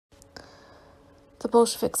The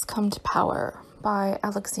Bolsheviks Come to Power by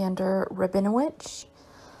Alexander Rabinowitch.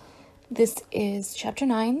 This is Chapter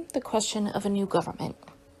 9, The Question of a New Government.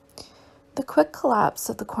 The quick collapse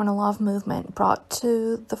of the Kornilov movement brought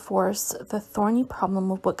to the force the thorny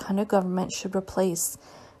problem of what kind of government should replace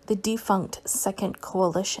the defunct Second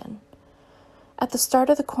Coalition. At the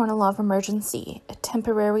start of the Kornilov emergency, a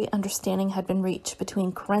temporary understanding had been reached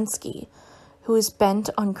between Kerensky, who was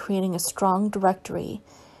bent on creating a strong directory,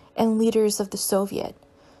 and leaders of the Soviet,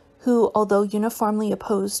 who, although uniformly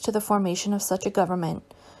opposed to the formation of such a government,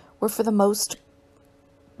 were for the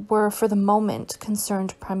moment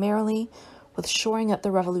concerned primarily with shoring up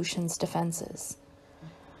the revolution's defenses.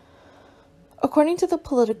 According to the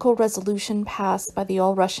political resolution passed by the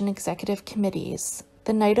All-Russian Executive Committees,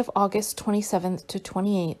 the night of August 27th to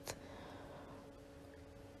 28th,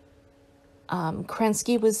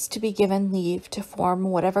 Kerensky was to be given leave to form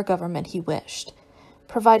whatever government he wished,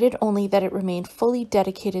 provided only that it remained fully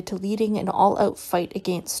dedicated to leading an all-out fight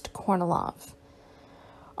against Kornilov.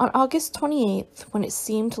 On August 28th, when it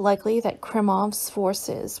seemed likely that Krimov's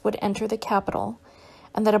forces would enter the capital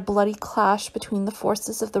and that a bloody clash between the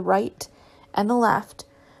forces of the right and the left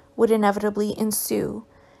would inevitably ensue,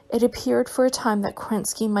 it appeared for a time that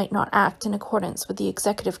Kerensky might not act in accordance with the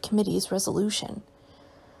Executive Committee's resolution.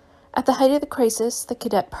 At the height of the crisis, the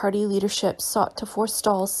Cadet Party leadership sought to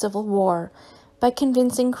forestall civil war by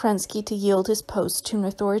convincing Kerensky to yield his post to an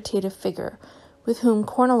authoritative figure with whom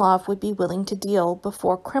Kornilov would be willing to deal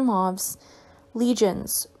before Krimov's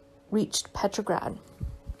legions reached Petrograd.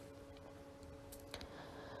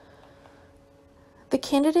 The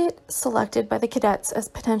candidate selected by the cadets as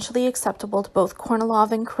potentially acceptable to both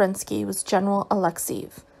Kornilov and Kerensky was General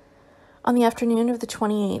Alexeyev. On the afternoon of the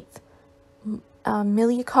 28th,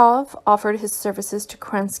 Milyukov offered his services to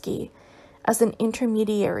Kerensky as an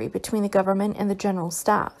intermediary between the government and the general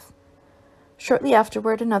staff. Shortly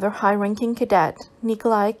afterward, another high-ranking cadet,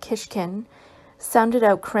 Nikolai Kishkin, sounded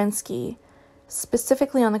out Kerensky,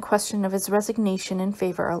 specifically on the question of his resignation in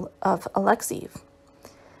favor of Alexeyev.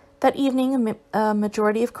 That evening, a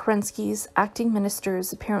majority of Kerensky's acting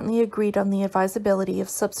ministers apparently agreed on the advisability of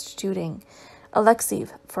substituting Alexeyev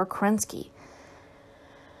for Kerensky,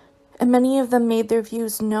 and many of them made their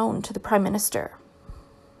views known to the Prime Minister.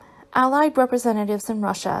 Allied representatives in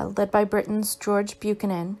Russia, led by Britain's George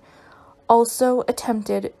Buchanan, also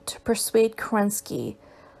attempted to persuade Kerensky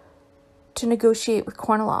to negotiate with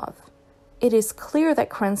Kornilov. It is clear that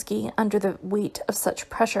Kerensky, under the weight of such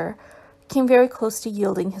pressure, came very close to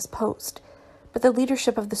yielding his post, but the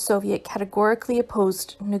leadership of the Soviet categorically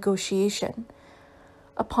opposed negotiation.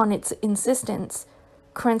 Upon its insistence,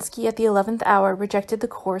 Kerensky at the 11th hour rejected the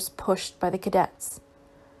course pushed by the cadets.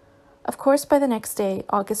 Of course, by the next day,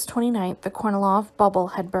 August 29th, the Kornilov bubble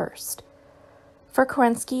had burst. For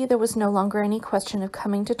Kerensky, there was no longer any question of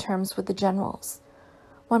coming to terms with the generals.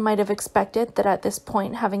 One might have expected that at this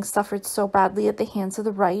point, having suffered so badly at the hands of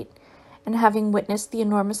the right, and having witnessed the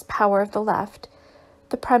enormous power of the left,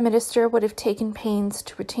 the Prime Minister would have taken pains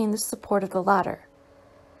to retain the support of the latter.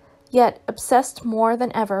 Yet, obsessed more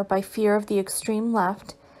than ever by fear of the extreme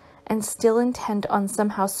left, and still intent on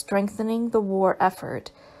somehow strengthening the war effort,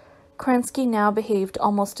 Kerensky now behaved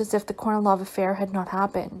almost as if the Kornilov affair had not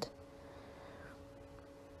happened.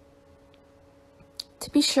 To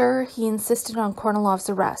be sure, he insisted on Kornilov's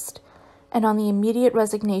arrest and on the immediate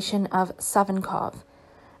resignation of Savinkov,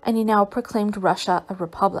 and he now proclaimed Russia a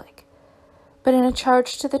republic. But in a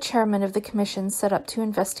charge to the chairman of the commission set up to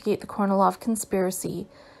investigate the Kornilov conspiracy,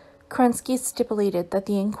 Kerensky stipulated that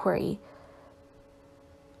the inquiry,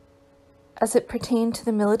 as it pertained to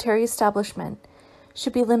the military establishment,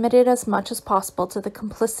 should be limited as much as possible to the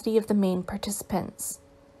complicity of the main participants.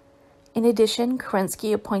 In addition,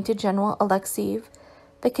 Kerensky appointed General Alexeyev,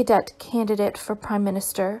 the cadet candidate for Prime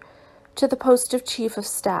Minister, to the post of Chief of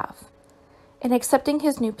Staff. In accepting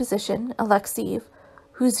his new position, Alexeyev,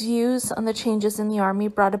 whose views on the changes in the army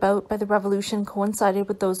brought about by the revolution coincided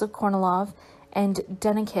with those of Kornilov and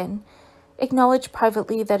Denikin, acknowledged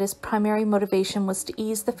privately that his primary motivation was to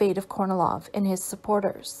ease the fate of Kornilov and his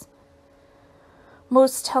supporters.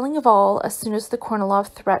 Most telling of all, as soon as the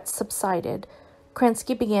Kornilov threat subsided,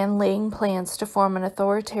 Kerensky began laying plans to form an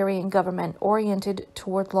authoritarian government oriented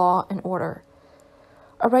toward law and order.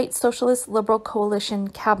 A right socialist liberal coalition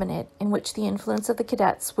cabinet in which the influence of the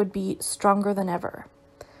cadets would be stronger than ever.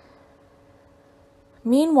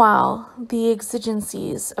 Meanwhile, the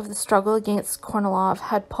exigencies of the struggle against Kornilov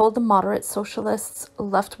had pulled the moderate socialists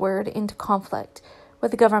leftward into conflict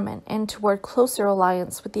with the government and toward closer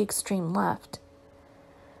alliance with the extreme left.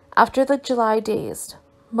 After the July days,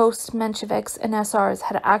 most Mensheviks and SRs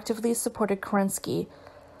had actively supported Kerensky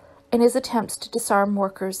in his attempts to disarm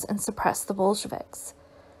workers and suppress the Bolsheviks.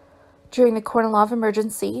 During the Kornilov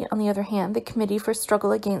emergency, on the other hand, the Committee for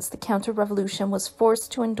Struggle Against the Counter-Revolution was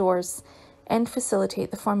forced to endorse and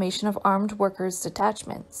facilitate the formation of armed workers'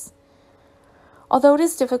 detachments. Although it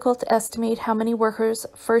is difficult to estimate how many workers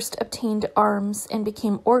first obtained arms and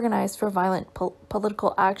became organized for violent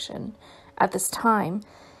political action at this time,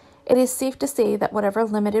 it is safe to say that whatever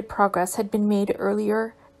limited progress had been made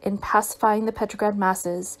earlier in pacifying the Petrograd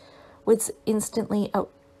masses was instantly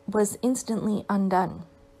undone.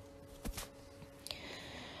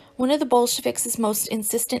 One of the Bolsheviks' most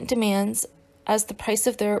insistent demands, as the price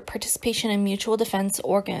of their participation in mutual defense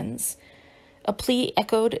organs, a plea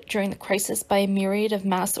echoed during the crisis by a myriad of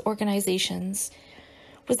mass organizations,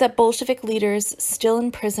 was that Bolshevik leaders still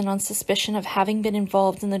in prison on suspicion of having been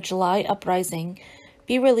involved in the July uprising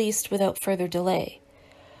be released without further delay.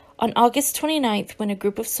 On August 29th, when a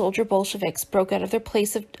group of soldier Bolsheviks broke out of their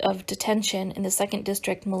place of detention in the 2nd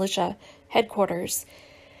District Militia headquarters,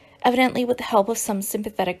 evidently with the help of some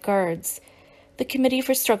sympathetic guards, the Committee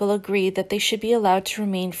for Struggle agreed that they should be allowed to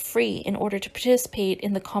remain free in order to participate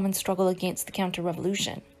in the common struggle against the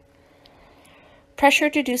counter-revolution. Pressure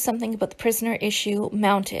to do something about the prisoner issue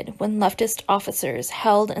mounted when leftist officers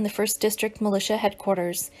held in the 1st District Militia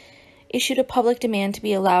headquarters issued a public demand to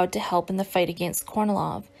be allowed to help in the fight against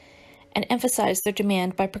Kornilov, and emphasized their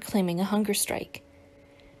demand by proclaiming a hunger strike.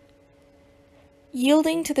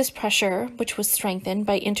 Yielding to this pressure, which was strengthened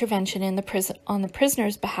by intervention on the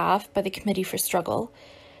prisoners' behalf by the Committee for Struggle,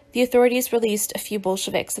 the authorities released a few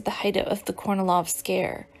Bolsheviks at the height of the Kornilov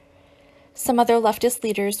scare. Some other leftist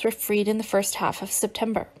leaders were freed in the first half of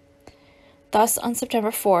September. Thus, on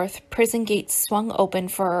September 4th, prison gates swung open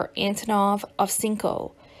for Antonov,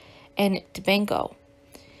 Ovchinko, and Dybenko.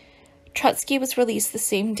 Trotsky was released the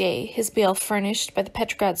same day, his bail furnished by the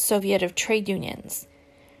Petrograd Soviet of Trade Unions.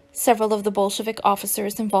 Several of the Bolshevik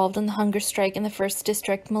officers involved in the hunger strike in the 1st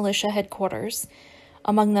District Militia headquarters,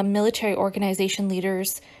 among them military organization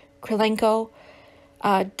leaders Krylenko,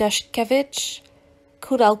 Dashkevich,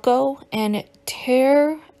 Kudelko, and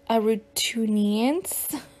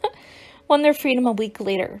Arutunians, won their freedom a week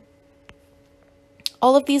later.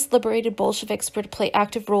 All of these liberated Bolsheviks were to play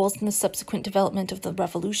active roles in the subsequent development of the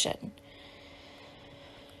revolution.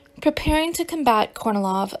 Preparing to combat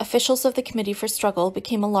Kornilov, officials of the Committee for Struggle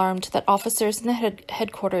became alarmed that officers in the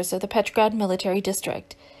headquarters of the Petrograd Military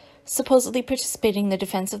District, supposedly participating in the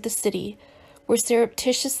defense of the city, were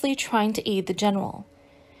surreptitiously trying to aid the general.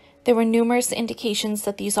 There were numerous indications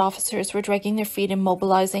that these officers were dragging their feet in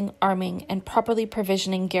mobilizing, arming, and properly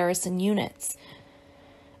provisioning garrison units.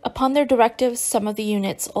 Upon their directives, some of the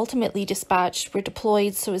units ultimately dispatched were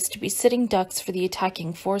deployed so as to be sitting ducks for the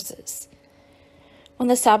attacking forces. When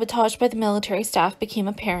the sabotage by the military staff became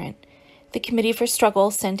apparent, the Committee for Struggle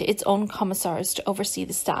sent its own commissars to oversee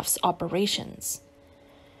the staff's operations.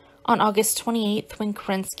 On August 28th, when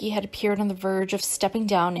Kerensky had appeared on the verge of stepping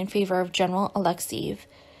down in favor of General Alexeyev,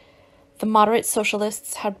 the moderate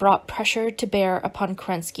socialists had brought pressure to bear upon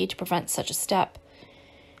Kerensky to prevent such a step.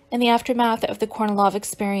 In the aftermath of the Kornilov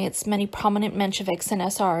experience, many prominent Mensheviks and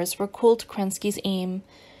SRs were cool to Kerensky's aim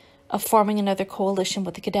of forming another coalition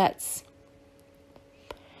with the cadets.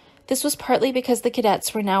 This was partly because the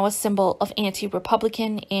cadets were now a symbol of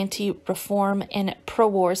anti-republican, anti-reform, and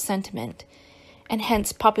pro-war sentiment, and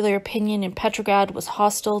hence popular opinion in Petrograd was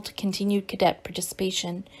hostile to continued cadet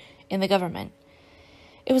participation in the government.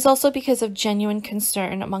 It was also because of genuine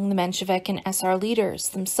concern among the Menshevik and SR leaders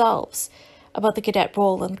themselves about the cadet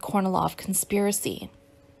role in the Kornilov conspiracy.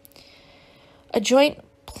 A joint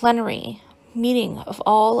plenary meeting of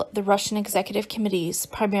all the Russian executive committees,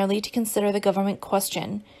 primarily to consider the government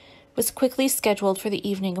question, was quickly scheduled for the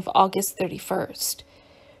evening of August 31st,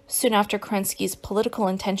 soon after Kerensky's political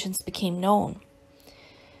intentions became known.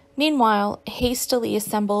 Meanwhile, a hastily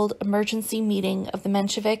assembled emergency meeting of the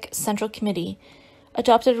Menshevik Central Committee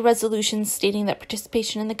adopted a resolution stating that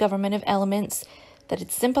participation in the government of elements that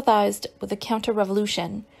had sympathized with the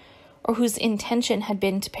counter-revolution, or whose intention had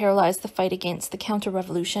been to paralyze the fight against the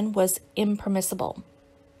counter-revolution, was impermissible.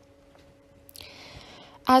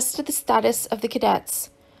 As to the status of the cadets,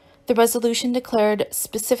 the resolution declared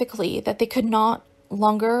specifically that they could not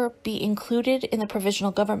longer be included in the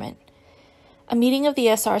provisional government. A meeting of the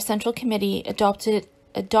SR Central Committee adopted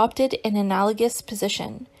an analogous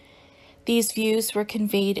position. These views were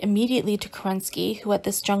conveyed immediately to Kerensky, who at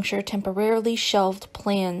this juncture temporarily shelved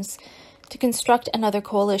plans to construct another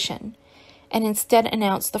coalition, and instead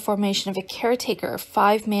announced the formation of a caretaker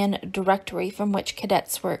 5-man directory from which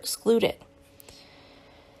cadets were excluded.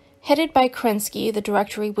 Headed by Kerensky, the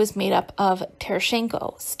directory was made up of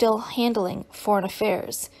Tereshchenko, still handling foreign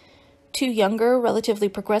affairs, Two younger, relatively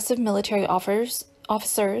progressive military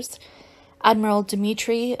officers, Admiral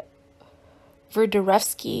Dmitry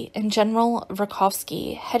Verderevsky and General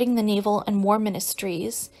Verkhovsky, heading the Naval and War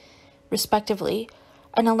Ministries, respectively,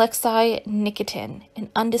 and Alexei Nikitin, an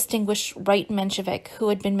undistinguished right Menshevik who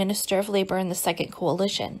had been Minister of Labor in the Second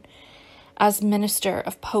Coalition, as Minister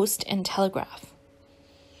of Post and Telegraph.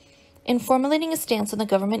 In formulating a stance on the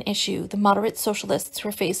government issue, the moderate socialists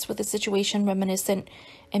were faced with a situation reminiscent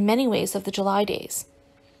in many ways of the July days.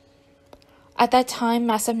 At that time,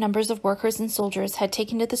 massive numbers of workers and soldiers had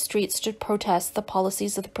taken to the streets to protest the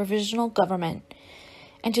policies of the provisional government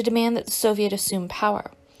and to demand that the Soviet assume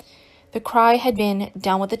power. The cry had been,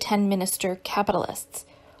 "Down with the 10-minister capitalists,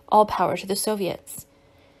 all power to the Soviets."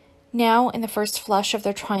 Now, in the first flush of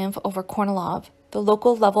their triumph over Kornilov, the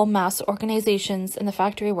local-level mass organizations and the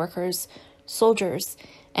factory workers, soldiers,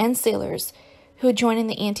 and sailors who had joined in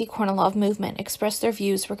the anti-Kornilov movement expressed their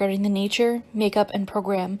views regarding the nature, makeup, and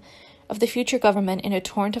program of the future government in a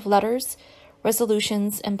torrent of letters,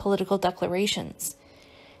 resolutions, and political declarations.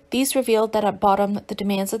 These revealed that at bottom, the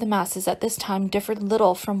demands of the masses at this time differed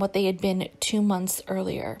little from what they had been 2 months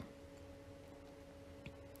earlier.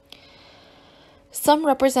 Some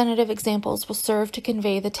representative examples will serve to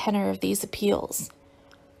convey the tenor of these appeals.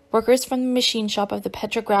 Workers from the machine shop of the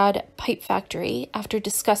Petrograd pipe factory, after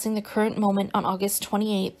discussing the current moment on August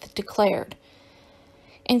 28th, declared,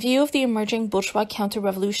 "In view of the emerging bourgeois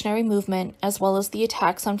counter-revolutionary movement, as well as the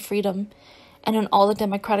attacks on freedom and on all the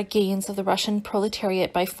democratic gains of the Russian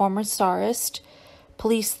proletariat by former Tsarist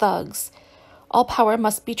police thugs, all power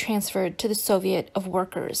must be transferred to the Soviet of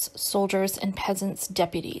Workers, Soldiers, and Peasants'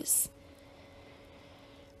 Deputies."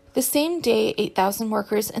 The same day, 8,000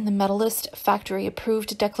 workers in the Metallist factory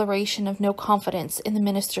approved a declaration of no confidence in the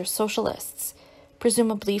minister socialists,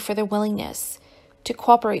 presumably for their willingness to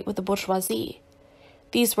cooperate with the bourgeoisie.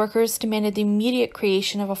 These workers demanded the immediate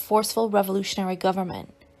creation of a forceful revolutionary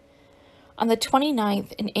government. On the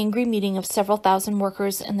 29th, an angry meeting of several thousand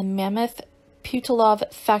workers in the Mammoth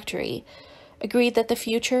Putilov factory agreed that the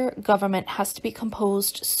future government has to be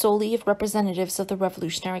composed solely of representatives of the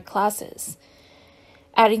revolutionary classes,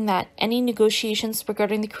 adding that any negotiations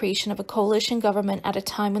regarding the creation of a coalition government at a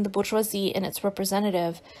time when the bourgeoisie and its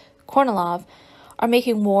representative, Kornilov, are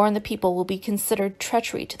making war on the people will be considered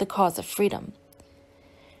treachery to the cause of freedom.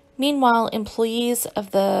 Meanwhile, employees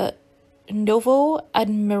of the Novo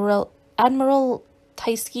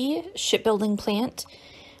Admiraltysky shipbuilding plant,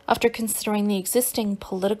 after considering the existing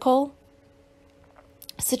political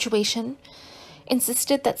situation,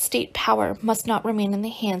 insisted that state power must not remain in the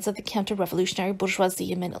hands of the counter-revolutionary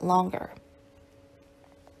bourgeoisie a minute longer.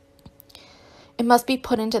 It must be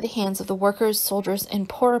put into the hands of the workers, soldiers, and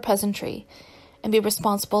poorer peasantry, and be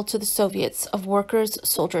responsible to the Soviets of Workers,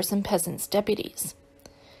 Soldiers, and Peasants' Deputies.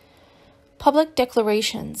 Public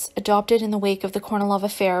declarations, adopted in the wake of the Kornilov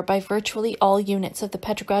affair by virtually all units of the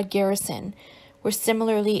Petrograd garrison, were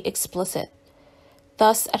similarly explicit.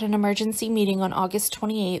 Thus, at an emergency meeting on August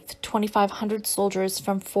 28th, 2,500 soldiers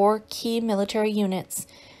from 4 key military units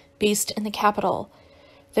based in the capital,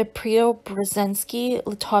 the Preobrazhensky,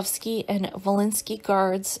 Litovsky, and Volinsky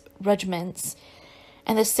Guards regiments,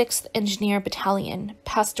 and the 6th Engineer Battalion,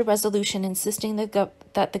 passed a resolution insisting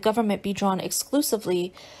that the government be drawn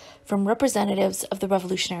exclusively from representatives of the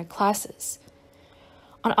revolutionary classes.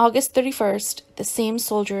 On August 31st, the same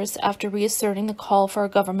soldiers, after reasserting the call for a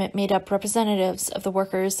government made up representatives of the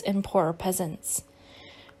workers and poorer peasants,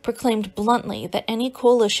 proclaimed bluntly that any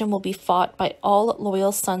coalition will be fought by all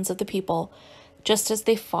loyal sons of the people, just as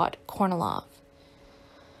they fought Kornilov.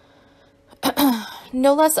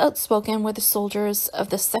 No less outspoken were the soldiers of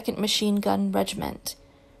the 2nd Machine Gun Regiment,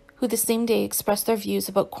 who the same day expressed their views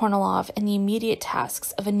about Kornilov and the immediate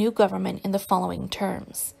tasks of a new government in the following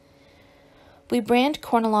terms. "We brand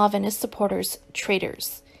Kornilov and his supporters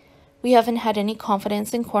traitors. We haven't had any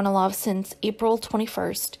confidence in Kornilov since April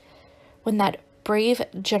 21st, when that brave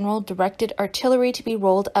general directed artillery to be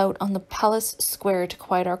rolled out on the Palace Square to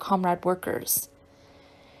quiet our comrade workers.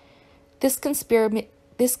 This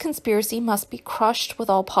conspiracy must be crushed with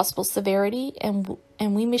all possible severity, and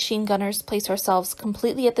we machine gunners place ourselves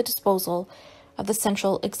completely at the disposal of the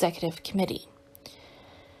Central Executive Committee.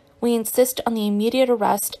 We insist on the immediate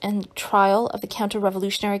arrest and trial of the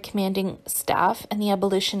counter-revolutionary commanding staff and the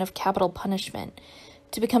abolition of capital punishment,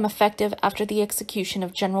 to become effective after the execution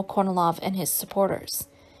of General Kornilov and his supporters.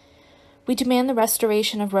 We demand the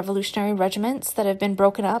restoration of revolutionary regiments that have been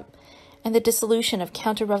broken up and the dissolution of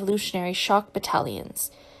counter-revolutionary shock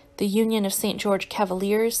battalions, the Union of St. George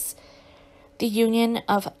Cavaliers, the Union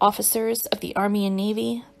of Officers of the Army and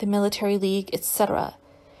Navy, the Military League, etc.,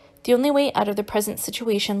 The only way out of the present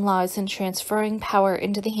situation lies in transferring power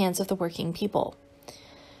into the hands of the working people.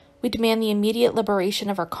 We demand the immediate liberation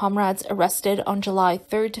of our comrades arrested on July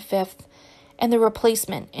 3rd to 5th and their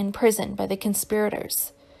replacement in prison by the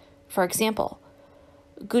conspirators. For example,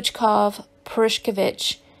 Guchkov,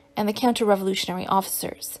 Purishkevich, and the counter-revolutionary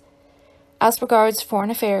officers. As regards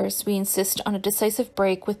foreign affairs, we insist on a decisive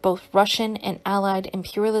break with both Russian and Allied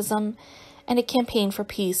imperialism and a campaign for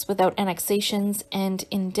peace without annexations and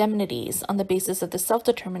indemnities on the basis of the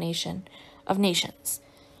self-determination of nations.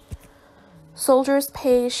 Soldiers'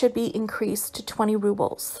 pay should be increased to 20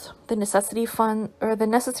 rubles. The necessary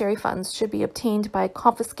funds should be obtained by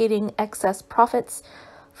confiscating excess profits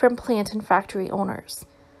from plant and factory owners.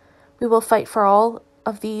 We will fight for all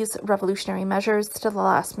of these revolutionary measures to the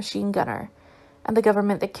last machine gunner, and the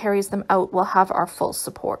government that carries them out will have our full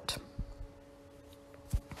support.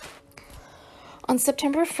 On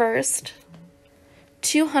September 1st,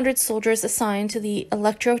 200 soldiers assigned to the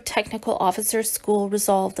Electro-Technical Officers School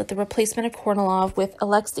resolved that the replacement of Kornilov with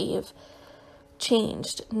Alexeyev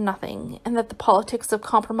changed nothing, and that the politics of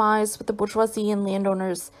compromise with the bourgeoisie and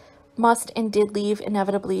landowners must and did lead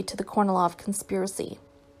inevitably to the Kornilov conspiracy.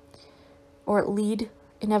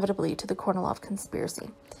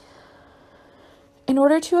 In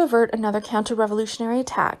order to avert another counter-revolutionary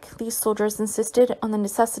attack, these soldiers insisted on the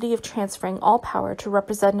necessity of transferring all power to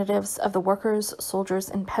representatives of the workers, soldiers,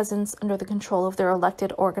 and peasants under the control of their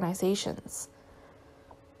elected organizations.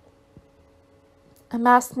 A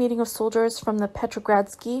mass meeting of soldiers from the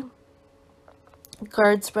Petrogradsky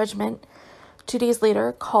Guards Regiment 2 days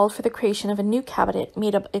later called for the creation of a new cabinet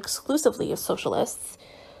made up exclusively of socialists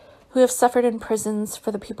who have suffered in prisons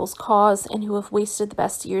for the people's cause and who have wasted the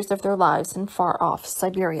best years of their lives in far-off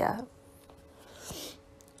Siberia.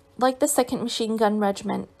 Like the 2nd Machine Gun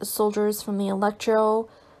Regiment, the soldiers from the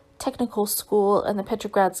Electro-Technical School and the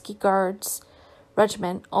Petrogradsky Guards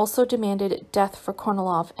Regiment also demanded death for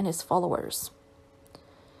Kornilov and his followers.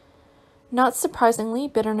 Not surprisingly,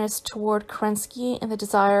 bitterness toward Kerensky and the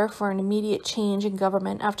desire for an immediate change in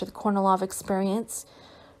government after the Kornilov experience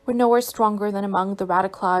were nowhere stronger than among the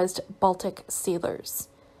radicalized Baltic sailors.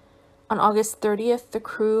 On August 30th, the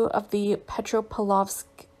crew of the Petropavlovsk,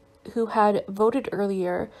 who had voted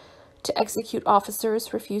earlier to execute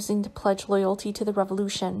officers refusing to pledge loyalty to the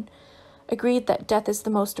revolution, agreed that death is the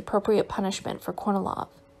most appropriate punishment for Kornilov.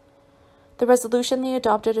 The resolution they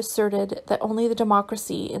adopted asserted that only the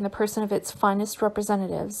democracy, in the person of its finest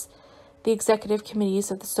representatives, the executive committees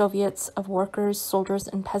of the Soviets of Workers, Soldiers,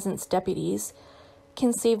 and Peasants' Deputies,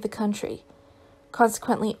 can save the country.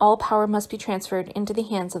 Consequently, all power must be transferred into the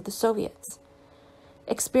hands of the Soviets.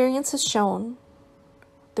 Experience has shown,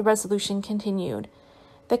 the resolution continued,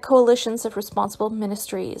 that coalitions of responsible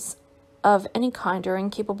ministries of any kind are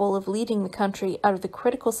incapable of leading the country out of the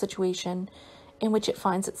critical situation in which it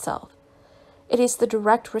finds itself. It is the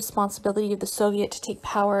direct responsibility of the Soviet to take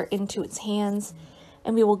power into its hands,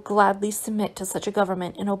 and we will gladly submit to such a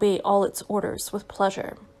government and obey all its orders with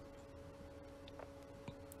pleasure.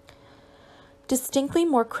 Distinctly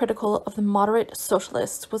more critical of the moderate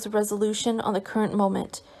socialists was a resolution on the current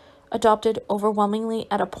moment, adopted overwhelmingly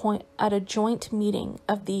at a joint meeting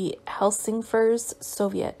of the Helsingfors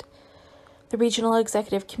Soviet, the Regional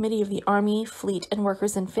Executive Committee of the Army, Fleet, and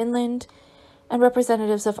Workers in Finland, and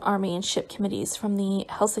representatives of Army and ship committees from the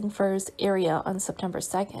Helsingfors area on September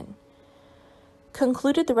 2nd.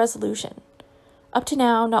 Concluded the resolution. Up to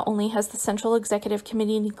now, not only has the Central Executive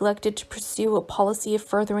Committee neglected to pursue a policy of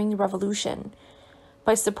furthering the revolution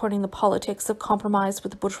by supporting the politics of compromise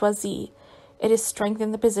with the bourgeoisie, it has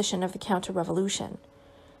strengthened the position of the counter-revolution.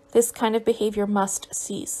 This kind of behavior must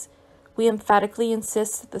cease. We emphatically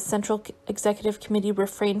insist that the Central Executive Committee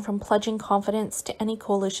refrain from pledging confidence to any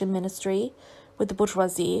coalition ministry with the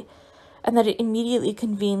bourgeoisie, and that it immediately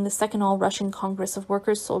convene the Second All-Russian Congress of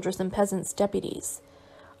Workers, Soldiers, and Peasants' Deputies,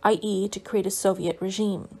 i.e., to create a Soviet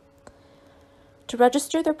regime. To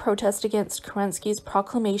register their protest against Kerensky's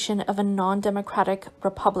proclamation of a non-democratic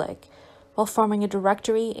republic, while forming a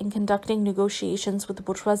directory and conducting negotiations with the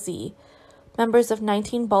bourgeoisie, members of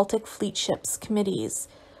 19 Baltic fleet ships committees,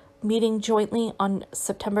 meeting jointly on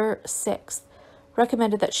September 6th,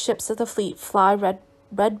 recommended that ships of the fleet fly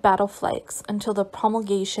red battle flags until the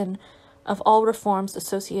promulgation of all reforms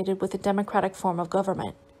associated with a democratic form of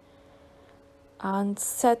government. And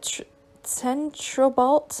Centrobalt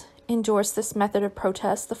endorsed this method of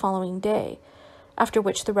protest the following day, after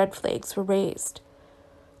which the red flags were raised.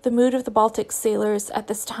 The mood of the Baltic sailors at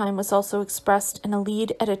this time was also expressed in a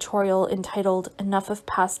lead editorial entitled "Enough of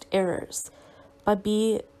Past Errors"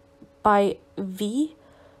 by V.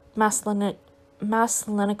 Maslenikov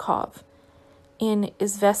in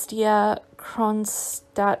Izvestia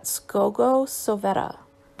Kronstatskogo Soveta.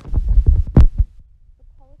 The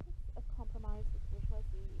politics of compromise with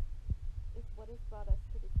bourgeoisie is what has brought us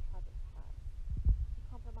to this tragic pass. The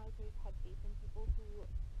compromisers had faith in people who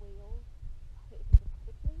wailed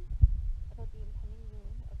hypocritically about the impending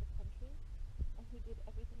ruin of the country, and who did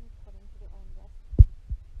everything according to their own recipe.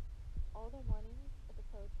 All the warnings of the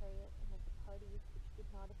proletariat and of the parties which did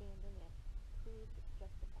not abandon it proved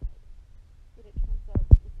justified. Yet it turns out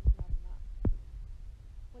this is not enough.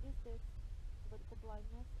 What is this? Political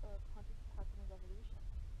blindness or a conscious attack on a revolution?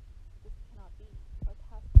 This cannot be. Our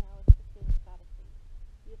task now is to say emphatically,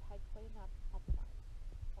 we have had quite enough compromise.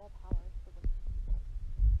 All power to the working people.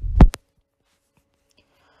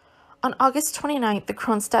 On August 29th, the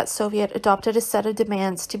Kronstadt Soviet adopted a set of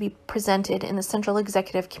demands to be presented in the Central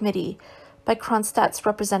Executive Committee by Kronstadt's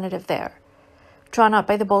representative there. Drawn up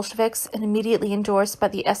by the Bolsheviks and immediately endorsed by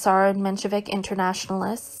the SR and Menshevik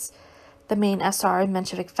internationalists, the main SR and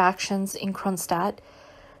Menshevik factions in Kronstadt,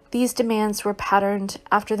 these demands were patterned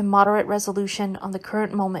after the moderate resolution on the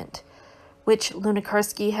current moment, which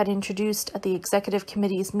Lunacharsky had introduced at the Executive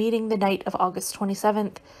Committee's meeting the night of August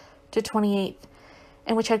 27th to 28th,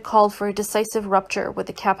 and which had called for a decisive rupture with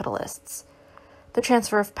the capitalists, the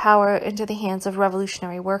transfer of power into the hands of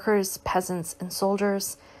revolutionary workers, peasants, and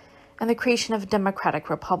soldiers, and the creation of a democratic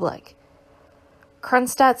republic.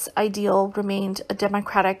 Kronstadt's ideal remained a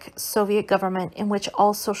democratic Soviet government in which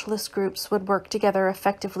all socialist groups would work together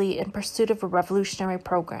effectively in pursuit of a revolutionary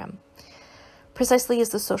program, precisely as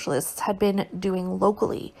the socialists had been doing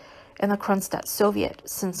locally in the Kronstadt Soviet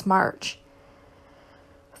since March.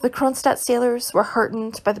 The Kronstadt sailors were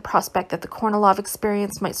heartened by the prospect that the Kornilov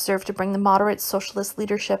experience might serve to bring the moderate socialist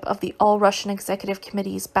leadership of the all-Russian executive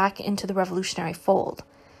committees back into the revolutionary fold.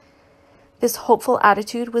 This hopeful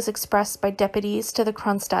attitude was expressed by deputies to the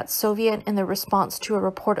Kronstadt Soviet in their response to a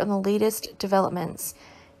report on the latest developments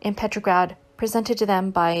in Petrograd presented to them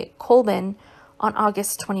by Kolbin on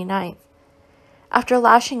August 29th. After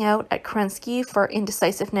lashing out at Kerensky for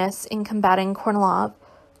indecisiveness in combating Kornilov,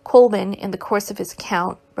 Kolbin, in the course of his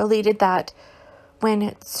account, related that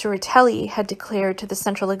when Tseretelli had declared to the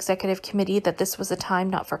Central Executive Committee that this was a time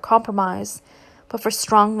not for compromise, but for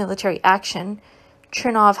strong military action,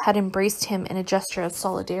 Chernov had embraced him in a gesture of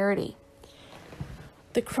solidarity.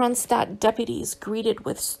 The Kronstadt deputies greeted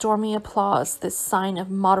with stormy applause this sign of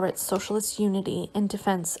moderate socialist unity in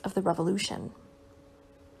defense of the revolution.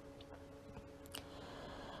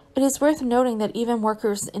 It is worth noting that even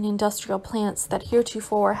workers in industrial plants that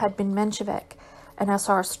heretofore had been Menshevik and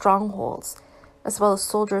SR strongholds, as well as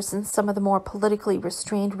soldiers in some of the more politically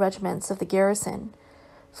restrained regiments of the garrison,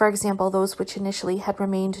 for example, those which initially had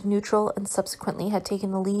remained neutral and subsequently had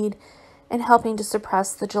taken the lead in helping to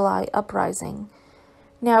suppress the July uprising,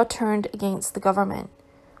 now turned against the government.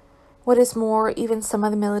 What is more, even some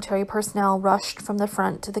of the military personnel rushed from the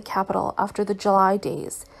front to the capital after the July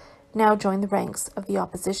days, now joined the ranks of the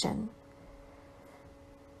opposition.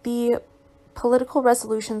 The political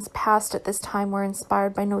resolutions passed at this time were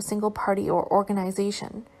inspired by no single party or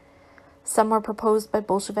organization. Some were proposed by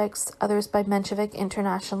Bolsheviks, others by Menshevik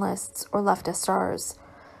internationalists or left SRs,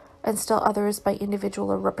 and still others by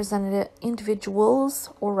individuals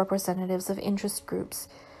or representatives of interest groups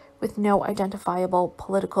with no identifiable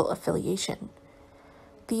political affiliation.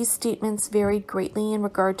 These statements varied greatly in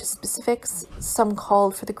regard to specifics. Some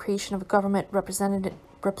called for the creation of a government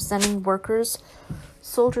representing workers,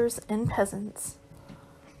 soldiers, and peasants.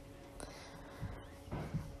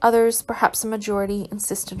 Others, perhaps a majority,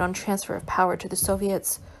 insisted on transfer of power to the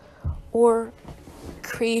Soviets or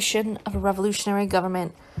creation of a revolutionary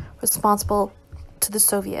government responsible to the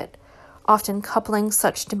Soviet, often coupling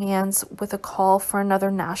such demands with a call for another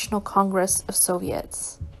National Congress of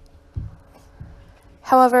Soviets.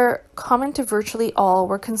 However, common to virtually all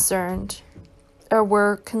were concerned that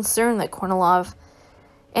Kornilov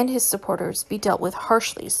and his supporters be dealt with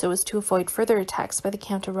harshly so as to avoid further attacks by the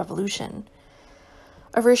counter-revolution.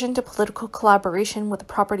 Aversion to political collaboration with the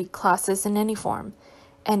property classes in any form,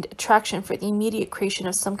 and attraction for the immediate creation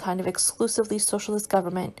of some kind of exclusively socialist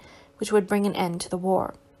government which would bring an end to the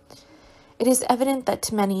war. It is evident that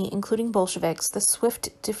to many, including Bolsheviks, the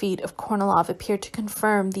swift defeat of Kornilov appeared to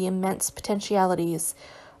confirm the immense potentialities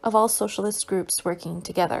of all socialist groups working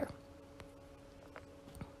together.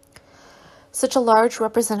 Such a large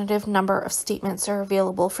representative number of statements are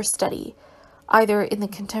available for study, either in the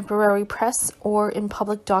contemporary press or in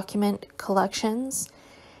public document collections,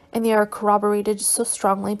 and they are corroborated so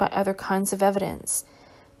strongly by other kinds of evidence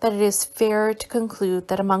that it is fair to conclude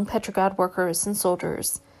that among Petrograd workers and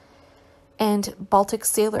soldiers and Baltic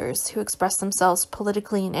sailors who express themselves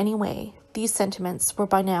politically in any way, these sentiments were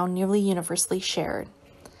by now nearly universally shared.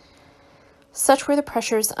 Such were the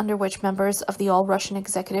pressures under which members of the All-Russian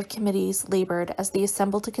Executive Committees labored as they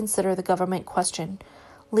assembled to consider the government question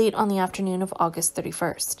late on the afternoon of August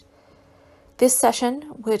 31st. This session,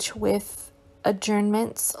 which with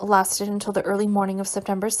adjournments lasted until the early morning of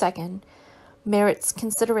September 2nd, merits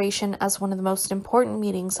consideration as one of the most important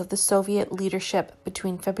meetings of the Soviet leadership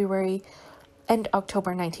between February and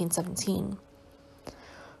October 1917.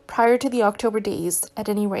 Prior to the October days, at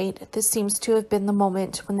any rate, this seems to have been the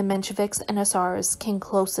moment when the Mensheviks and SRs came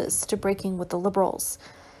closest to breaking with the liberals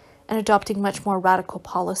and adopting much more radical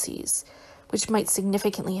policies, which might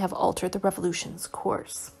significantly have altered the revolution's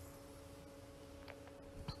course.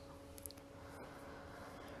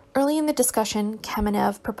 Early in the discussion,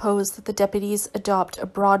 Kamenev proposed that the deputies adopt a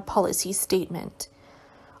broad policy statement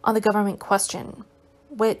on the government question,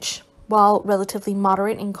 which, while relatively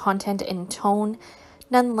moderate in content and tone,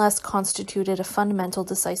 nonetheless constituted a fundamental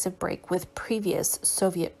decisive break with previous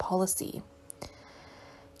Soviet policy.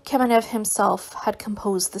 Kamenev himself had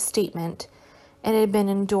composed the statement, and it had been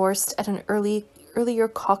endorsed at an earlier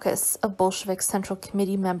caucus of Bolshevik Central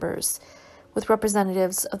Committee members with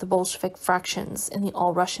representatives of the Bolshevik fractions in the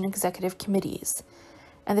All-Russian Executive Committees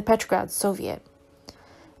and the Petrograd Soviet.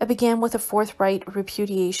 It began with a forthright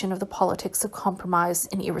repudiation of the politics of compromise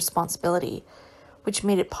and irresponsibility, which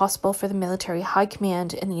made it possible for the military high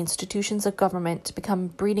command and the institutions of government to become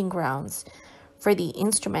breeding grounds for the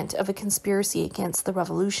instrument of a conspiracy against the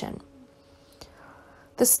revolution.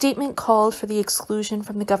 The statement called for the exclusion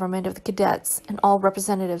from the government of the cadets and all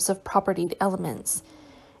representatives of propertied elements,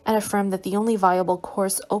 and affirmed that the only viable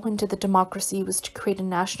course open to the democracy was to create a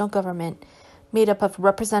national government made up of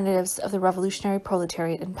representatives of the revolutionary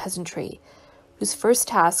proletariat and peasantry, whose first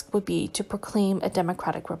task would be to proclaim a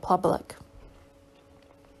democratic republic.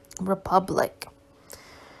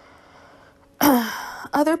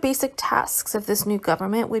 Other basic tasks of this new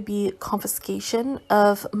government would be confiscation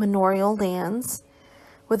of manorial lands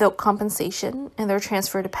without compensation and their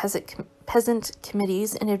transfer to peasant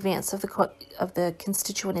committees in advance of the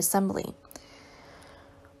Constituent Assembly.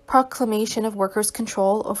 Proclamation of workers'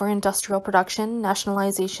 control over industrial production,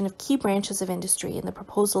 nationalization of key branches of industry, and the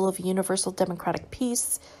proposal of universal democratic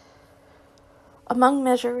peace. Among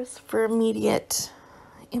measures for immediate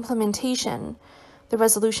implementation, the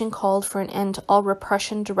resolution called for an end to all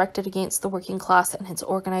repression directed against the working class and its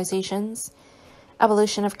organizations,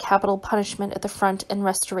 abolition of capital punishment at the front, and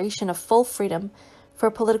restoration of full freedom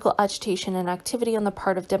for political agitation and activity on the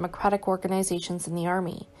part of democratic organizations in the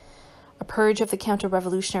army, a purge of the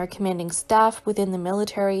counter-revolutionary commanding staff within the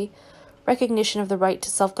military, recognition of the right to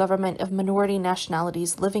self-government of minority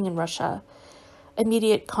nationalities living in Russia,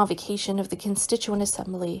 immediate convocation of the Constituent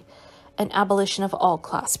Assembly, and abolition of all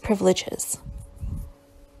class privileges.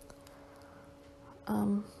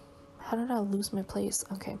 How did I lose my place?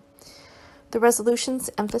 Okay. The resolution's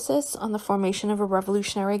emphasis on the formation of a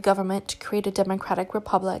revolutionary government to create a democratic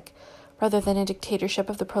republic rather than a dictatorship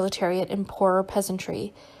of the proletariat and poorer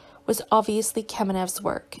peasantry was obviously Kamenev's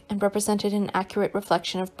work and represented an accurate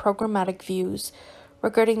reflection of programmatic views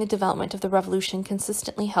regarding the development of the revolution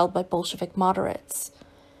consistently held by Bolshevik moderates.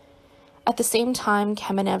 At the same time,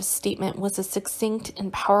 Kamenev's statement was a succinct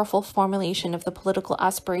and powerful formulation of the political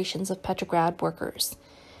aspirations of Petrograd workers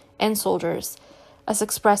and soldiers, as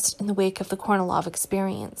expressed in the wake of the Kornilov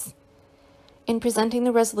experience. In presenting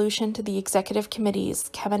the resolution to the executive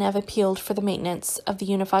committees, Kamenev appealed for the maintenance of the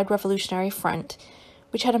unified revolutionary front,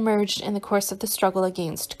 which had emerged in the course of the struggle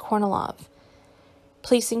against Kornilov,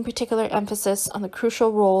 placing particular emphasis on the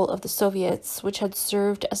crucial role of the Soviets, which had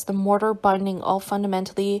served as the mortar binding all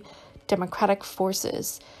fundamentally democratic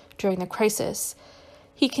forces during the crisis.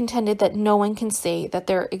 He contended that no one can say that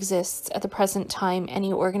there exists at the present time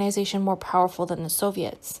any organization more powerful than the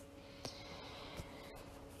Soviets.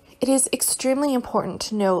 It is extremely important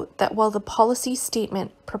to note that while the policy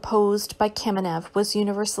statement proposed by Kamenev was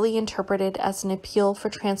universally interpreted as an appeal for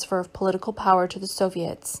transfer of political power to the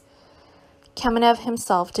Soviets, Kamenev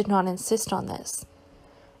himself did not insist on this,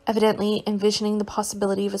 evidently envisioning the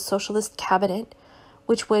possibility of a socialist cabinet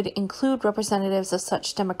which would include representatives of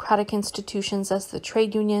such democratic institutions as the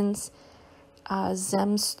trade unions,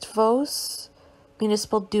 zemstvos,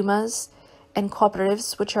 municipal dumas, and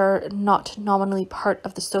cooperatives, which are not nominally part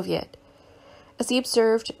of the Soviet. As he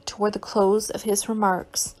observed toward the close of his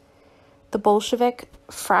remarks, the Bolshevik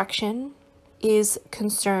fraction is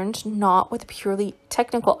concerned not with purely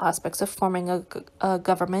technical aspects of forming a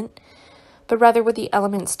government, but rather with the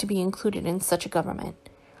elements to be included in such a government.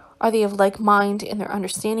 Are they of like mind in their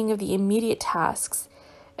understanding of the immediate tasks,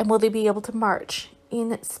 and will they be able to march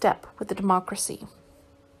in step with the democracy?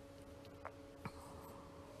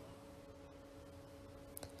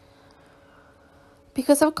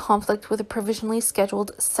 Because of a conflict with a provisionally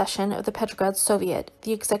scheduled session of the Petrograd Soviet,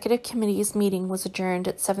 the Executive Committee's meeting was adjourned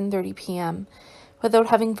at 7:30 p.m. without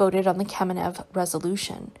having voted on the Kamenev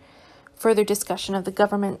resolution. Further discussion of the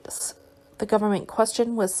government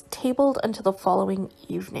question was tabled until the following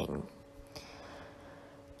evening.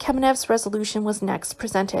 Kamenev's resolution was next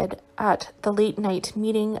presented at the late-night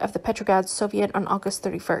meeting of the Petrograd Soviet on August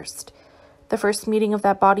 31st, the first meeting of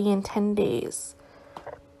that body in 10 days.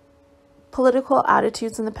 Political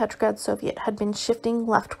attitudes in the Petrograd Soviet had been shifting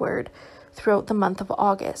leftward throughout the month of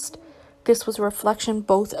August. This was a reflection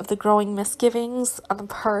both of the growing misgivings on the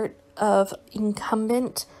part of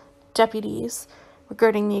incumbent deputies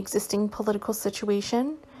regarding the existing political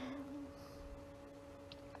situation,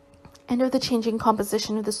 and of the changing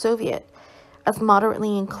composition of the Soviet, as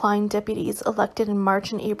moderately inclined deputies elected in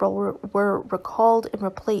March and April were recalled and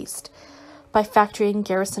replaced by factory and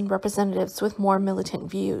garrison representatives with more militant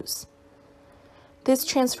views. This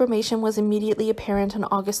transformation was immediately apparent on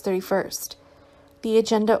August 31st. The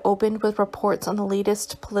agenda opened with reports on the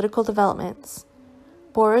latest political developments.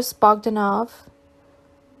 Boris Bogdanov,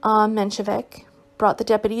 a Menshevik, brought the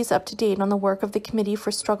deputies up to date on the work of the Committee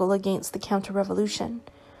for Struggle Against the Counter-Revolution.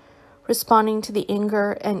 Responding to the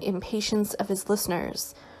anger and impatience of his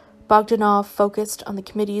listeners, Bogdanov focused on the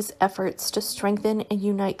committee's efforts to strengthen and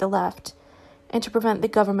unite the left and to prevent the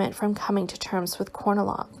government from coming to terms with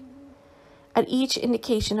Kornilov. At each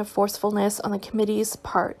indication of forcefulness on the committee's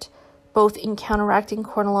part, both in counteracting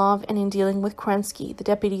Kornilov and in dealing with Kerensky, the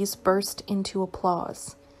deputies burst into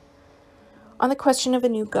applause. On the question of a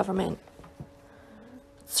new government,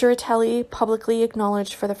 Tsereteli publicly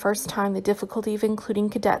acknowledged for the first time the difficulty of including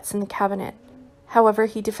cadets in the cabinet. However,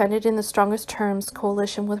 he defended in the strongest terms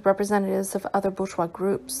coalition with representatives of other bourgeois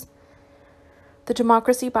groups. The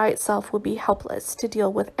democracy by itself would be helpless to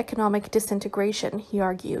deal with economic disintegration, he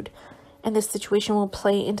argued, and this situation will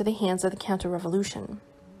play into the hands of the counter-revolution.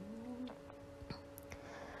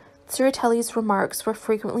 Tsereteli's remarks were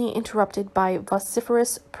frequently interrupted by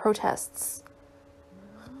vociferous protests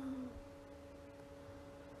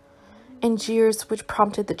and jeers, which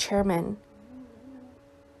prompted the chairman,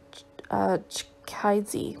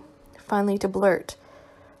 Chkheidze, finally to blurt,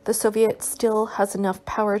 "The Soviet still has enough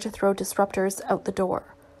power to throw disruptors out the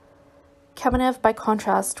door." Kamenev, by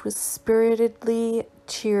contrast, was spiritedly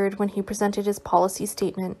cheered when he presented his policy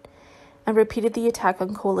statement and repeated the attack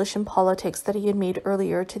on coalition politics that he had made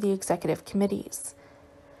earlier to the executive committees.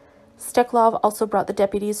 Steklov also brought the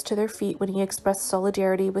deputies to their feet when he expressed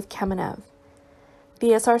solidarity with Kamenev.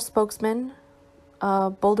 The SR spokesman,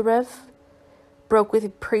 Bolsheviks, broke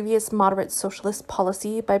with previous moderate socialist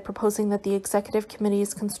policy by proposing that the executive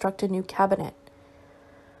committees construct a new cabinet.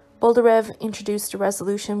 Bolsheviks introduced a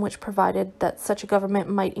resolution which provided that such a government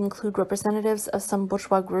might include representatives of some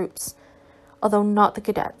bourgeois groups, although not the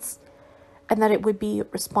cadets, and that it would be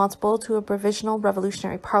responsible to a provisional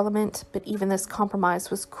revolutionary parliament, but even this compromise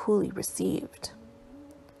was coolly received.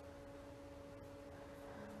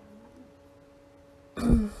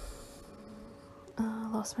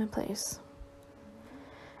 Lost my place.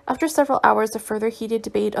 After several hours of further heated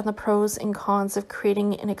debate on the pros and cons of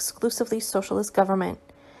creating an exclusively socialist government,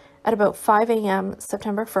 at about 5 a.m.,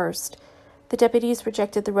 September 1st, the deputies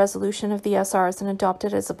rejected the resolution of the SRs and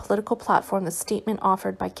adopted as a political platform the statement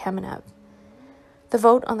offered by Kamenev. The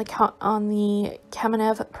vote on the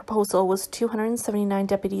Kamenev proposal was 279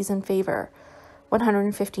 deputies in favor,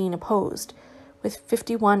 115 opposed, with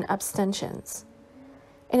 51 abstentions.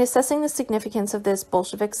 In assessing the significance of this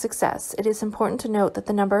Bolshevik success, it is important to note that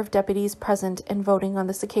the number of deputies present and voting on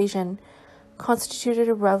this occasion constituted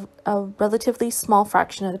a relatively small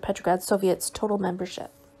fraction of the Petrograd Soviet's total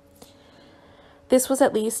membership. This was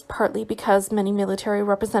at least partly because many military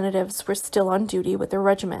representatives were still on duty with their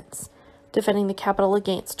regiments, defending the capital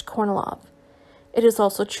against Kornilov. It is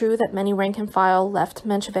also true that many rank-and-file left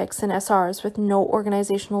Mensheviks and SRs with no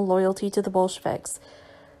organizational loyalty to the Bolsheviks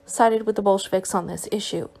sided with the Bolsheviks on this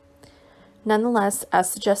issue. Nonetheless, as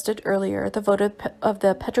suggested earlier, the vote of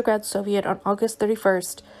the Petrograd Soviet on August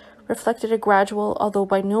 31st reflected a gradual, although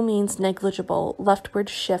by no means negligible, leftward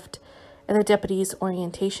shift in the deputies'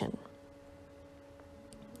 orientation.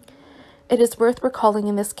 It is worth recalling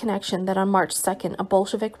in this connection that on March 2nd, a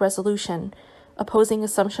Bolshevik resolution opposing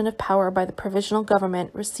assumption of power by the provisional government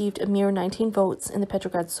received a mere 19 votes in the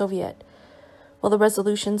Petrograd Soviet, while the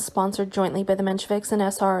resolution sponsored jointly by the Mensheviks and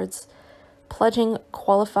SRs, pledging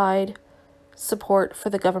qualified support for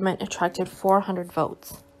the government, attracted 400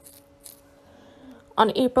 votes.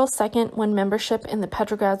 On April 2nd, when membership in the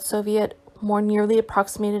Petrograd Soviet more nearly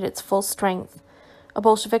approximated its full strength, a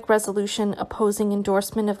Bolshevik resolution opposing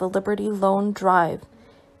endorsement of the Liberty Loan Drive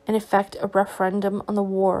in effect a referendum on the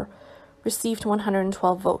war, received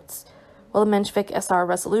 112 votes, while the Menshevik SR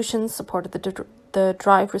resolution supported the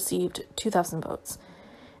drive received 2,000 votes.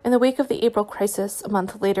 In the wake of the April crisis, a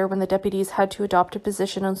month later, when the deputies had to adopt a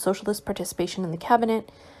position on socialist participation in the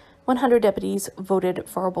cabinet, 100 deputies voted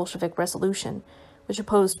for a Bolshevik resolution, which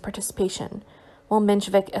opposed participation, while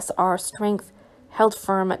Menshevik SR strength held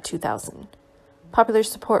firm at 2,000. Popular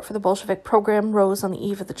support for the Bolshevik program rose on the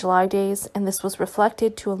eve of the July days, and this was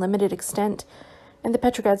reflected to a limited extent in the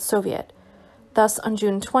Petrograd Soviet. Thus, on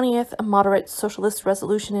June 20th, a moderate socialist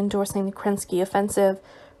resolution endorsing the Kerensky offensive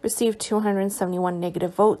received 271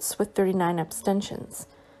 negative votes with 39 abstentions.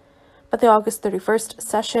 But the August 31st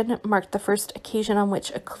session marked the first occasion on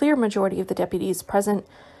which a clear majority of the deputies present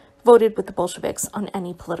voted with the Bolsheviks on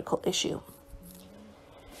any political issue.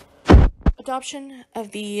 Adoption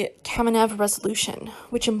of the Kamenev Resolution,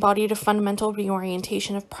 which embodied a fundamental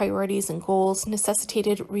reorientation of priorities and goals,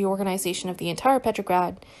 necessitated reorganization of the entire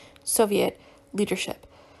Petrograd Soviet leadership,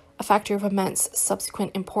 a factor of immense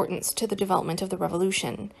subsequent importance to the development of the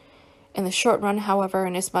revolution. In the short run, however,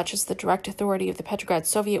 inasmuch as the direct authority of the Petrograd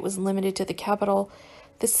Soviet was limited to the capital,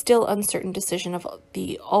 the still uncertain decision of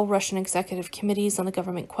the all-Russian executive committees on the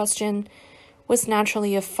government question was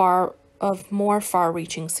naturally of more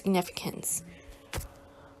far-reaching significance.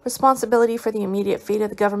 Responsibility for the immediate fate of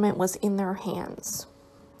the government was in their hands.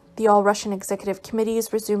 The all-Russian executive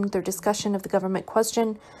committees resumed their discussion of the government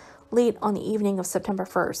question late on the evening of September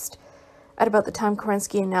 1st, at about the time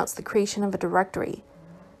Kerensky announced the creation of a directory.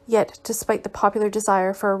 Yet, despite the popular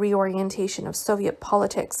desire for a reorientation of Soviet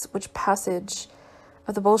politics, which passage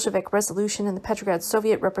of the Bolshevik resolution in the Petrograd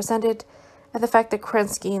Soviet represented, and the fact that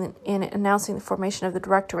Kerensky, in announcing the formation of the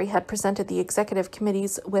directory, had presented the executive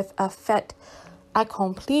committees with a fait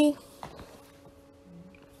accompli,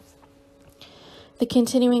 the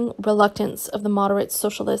continuing reluctance of the moderate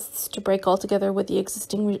socialists to break altogether with the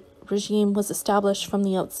existing regime was established from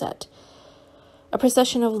the outset. A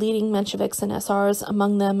procession of leading Mensheviks and SRs,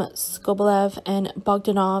 among them Skobelev and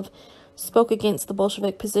Bogdanov, spoke against the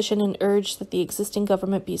Bolshevik position and urged that the existing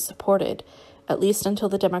government be supported, at least until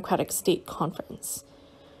the Democratic State Conference.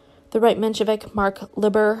 The right Menshevik, Mark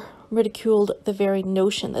Liber, ridiculed the very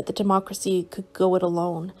notion that the democracy could go it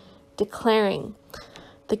alone, declaring,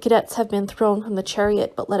 "The cadets have been thrown from the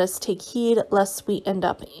chariot, but let us take heed lest we end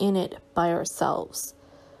up in it by ourselves."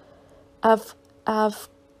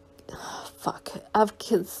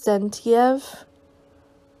 Avkazentiev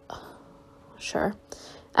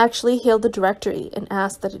actually hailed the directory and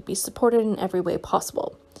asked that it be supported in every way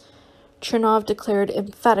possible. Chernov declared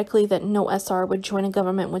emphatically that no SR would join a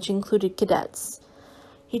government which included cadets.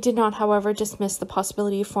 He did not, however, dismiss the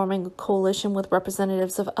possibility of forming a coalition with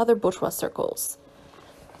representatives of other bourgeois circles.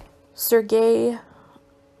 Sergei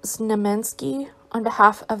Znamensky, on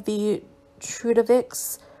behalf of the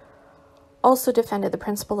Trudoviks, also defended the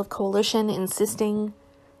principle of coalition, insisting,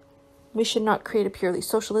 "We should not create a purely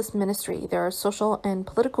socialist ministry. There are social and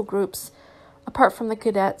political groups, apart from the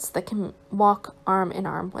cadets, that can walk arm in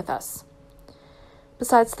arm with us."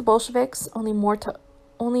 Besides the Bolsheviks, only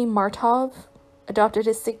Martov adopted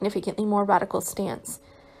a significantly more radical stance.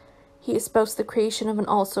 He espoused the creation of an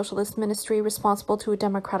all-socialist ministry responsible to a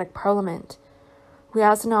democratic parliament.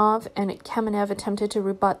 Ryazanov and Kamenev attempted to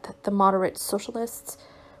rebut the moderate socialists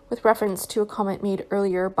with reference to a comment made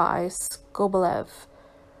earlier by Skobelev.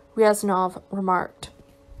 Ryazanov remarked,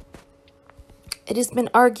 It has been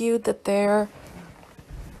argued there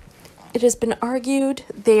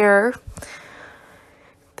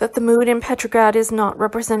that the mood in Petrograd is not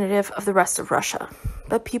representative of the rest of Russia,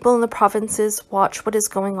 but people in the provinces watch what is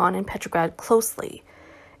going on in Petrograd closely,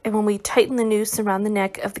 and when we tighten the noose around the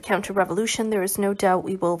neck of the counter-revolution, there is no doubt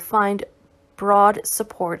we will find broad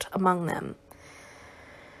support among them.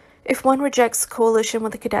 If one rejects coalition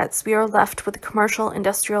with the cadets, we are left with the commercial,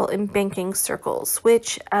 industrial, and banking circles,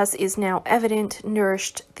 which, as is now evident,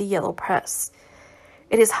 nourished the yellow press.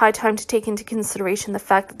 It is high time to take into consideration the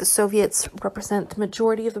fact that the Soviets represent the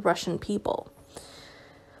majority of the Russian people.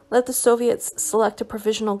 Let the Soviets select a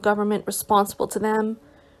provisional government responsible to them,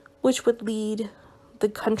 which would lead the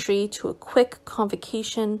country to a quick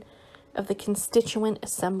convocation of the Constituent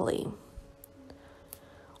Assembly.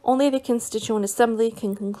 Only the Constituent Assembly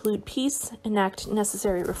can conclude peace, enact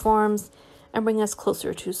necessary reforms, and bring us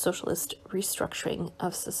closer to socialist restructuring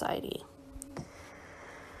of society.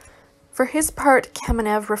 For his part,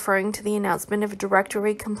 Kamenev, referring to the announcement of a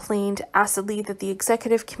directory, complained acidly that the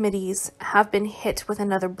executive committees have been hit with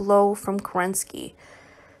another blow from Kerensky.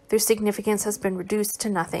 Their significance has been reduced to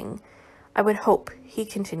nothing. I would hope, he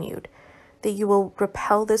continued, that you will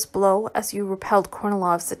repel this blow as you repelled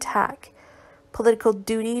Kornilov's attack. Political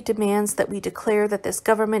duty demands that we declare that this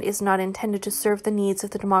government is not intended to serve the needs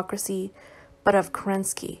of the democracy, but of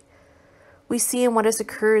Kerensky. We see in what has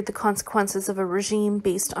occurred the consequences of a regime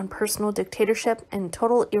based on personal dictatorship and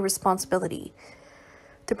total irresponsibility.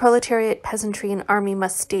 The proletariat, peasantry, and army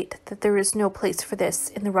must state that there is no place for this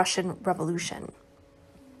in the Russian Revolution.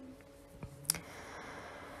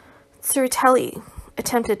 Tseretelli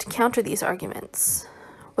attempted to counter these arguments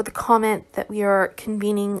with the comment that we are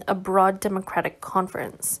convening a broad democratic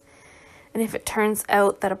conference, and if it turns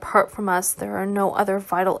out that apart from us there are no other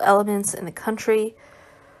vital elements in the country,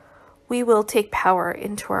 we will take power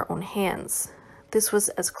into our own hands. This was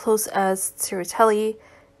as close as Tseretelli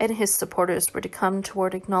and his supporters were to come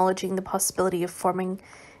toward acknowledging the possibility of forming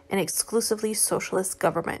an exclusively socialist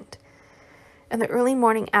government. In the early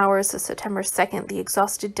morning hours of September 2nd, the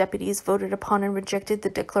exhausted deputies voted upon and rejected the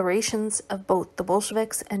declarations of both the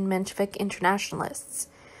Bolsheviks and Menshevik internationalists,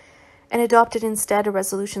 and adopted instead a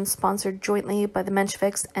resolution sponsored jointly by the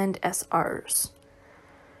Mensheviks and SRs.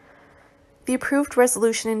 The approved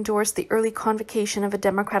resolution endorsed the early convocation of a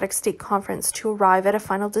democratic state conference to arrive at a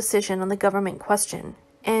final decision on the government question,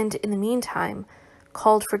 and, in the meantime,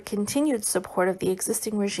 called for continued support of the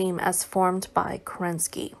existing regime as formed by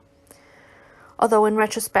Kerensky. Although in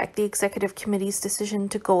retrospect the executive committee's decision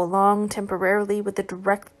to go along temporarily with the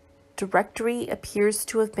directory appears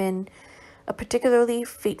to have been a particularly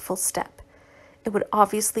fateful step, it would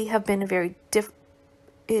obviously have been very difficult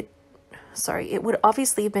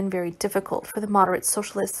for the moderate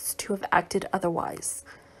socialists to have acted otherwise.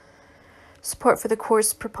 Support for the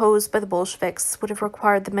course proposed by the Bolsheviks would have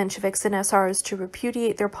required the Mensheviks and SRs to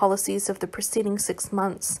repudiate their policies of the preceding 6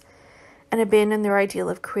 months and abandon their ideal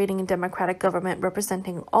of creating a democratic government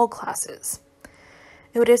representing all classes.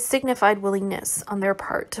 It would have signified willingness on their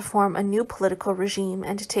part to form a new political regime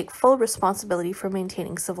and to take full responsibility for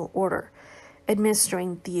maintaining civil order,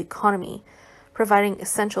 administering the economy, providing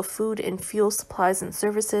essential food and fuel supplies and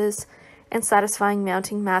services, and satisfying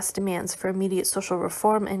mounting mass demands for immediate social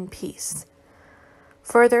reform and peace.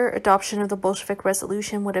 Further, adoption of the Bolshevik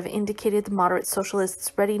resolution would have indicated the moderate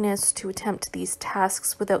socialists' readiness to attempt these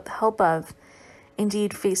tasks without the help of,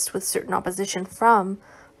 indeed faced with certain opposition from,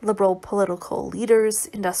 liberal political leaders,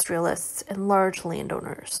 industrialists, and large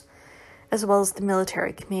landowners, as well as the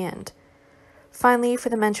military command. Finally, for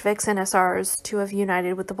the Mensheviks and SRs to have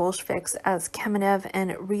united with the Bolsheviks, as Kamenev and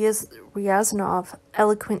Ryazanov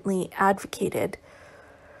eloquently advocated,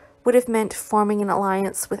 would have meant forming an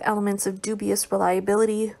alliance with elements of dubious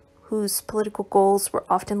reliability whose political goals were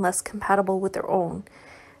often less compatible with their own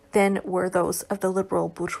than were those of the liberal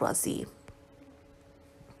bourgeoisie.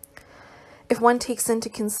 If one takes into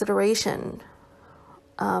consideration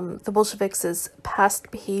the Bolsheviks'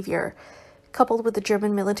 past behavior, coupled with the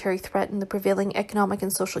German military threat and the prevailing economic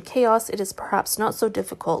and social chaos, it is perhaps not so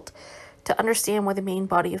difficult to understand why the main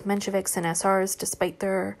body of Mensheviks and SRs, despite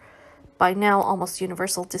their by now almost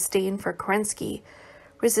universal disdain for Kerensky,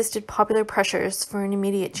 resisted popular pressures for an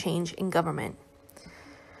immediate change in government.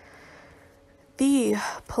 The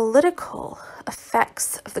political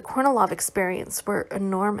effects of the Kornilov experience were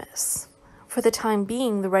enormous. For the time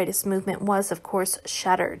being, the rightist movement was, of course,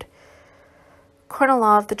 shattered.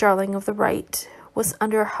 Kornilov, the darling of the right, was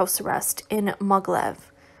under house arrest in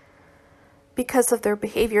Mogilev. Because of their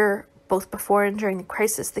behavior both before and during the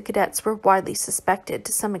crisis, the cadets were widely suspected,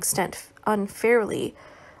 to some extent unfairly,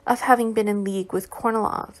 of having been in league with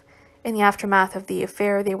Kornilov. In the aftermath of the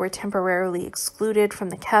affair, they were temporarily excluded from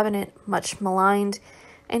the cabinet, much maligned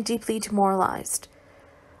and deeply demoralized.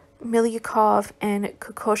 Milyukov and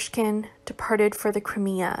Kukoshkin departed for the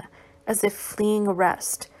Crimea, as if fleeing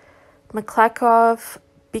arrest. Maklakov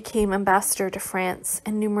became ambassador to France,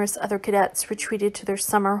 and numerous other cadets retreated to their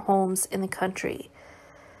summer homes in the country.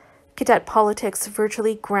 Cadet politics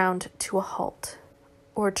virtually ground to a halt,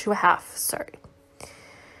 or to a half.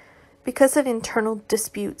 Because of internal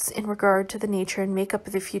disputes in regard to the nature and makeup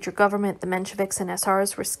of the future government, the Mensheviks and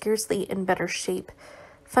SRs were scarcely in better shape.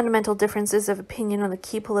 Fundamental differences of opinion on the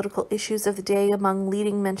key political issues of the day among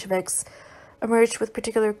leading Mensheviks emerged with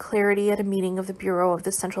particular clarity at a meeting of the Bureau of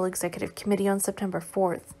the Central Executive Committee on September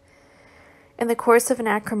 4th. In the course of an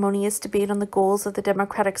acrimonious debate on the goals of the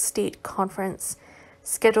Democratic State Conference,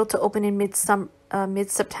 scheduled to open in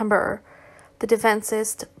mid-September, the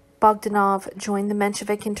defensist Bogdanov joined the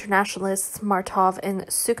Menshevik internationalists Martov and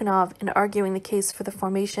Sukhanov in arguing the case for the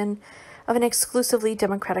formation of an exclusively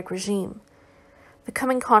democratic regime. The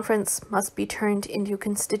coming conference must be turned into a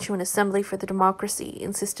constituent assembly for the democracy,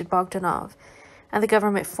 insisted Bogdanov, and the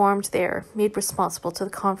government formed there, made responsible to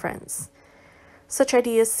the conference. Such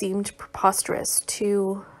ideas seemed preposterous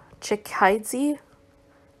to Chekhaidze,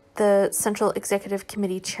 the Central Executive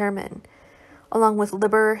Committee chairman. Along with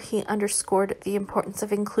Liber, he underscored the importance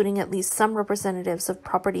of including at least some representatives of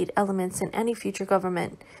propertied elements in any future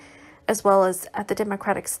government, as well as at the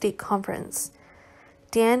Democratic State Conference.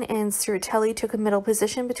 Dan and Tsereteli took a middle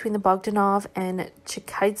position between the Bogdanov and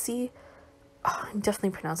Chikaidze, I'm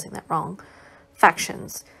definitely pronouncing that wrong,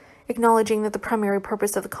 factions, acknowledging that the primary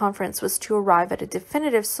purpose of the conference was to arrive at a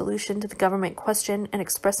definitive solution to the government question and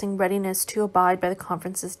expressing readiness to abide by the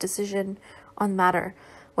conference's decision on the matter,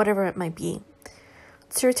 whatever it might be.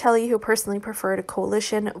 Tsereteli, who personally preferred a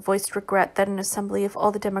coalition, voiced regret that an assembly of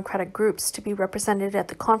all the democratic groups to be represented at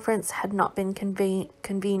the conference had not been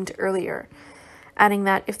convened earlier, adding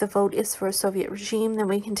that if the vote is for a Soviet regime, then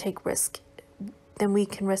we can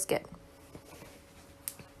risk it.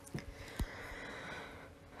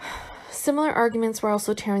 Similar arguments were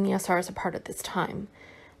also tearing the SRs apart at this time.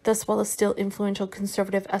 Thus, while a still influential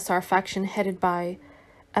conservative SR faction headed by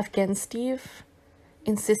Afghanistan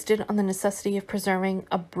insisted on the necessity of preserving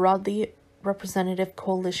a broadly representative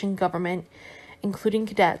coalition government, including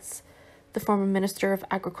cadets, the former Minister of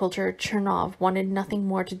Agriculture, Chernov, wanted nothing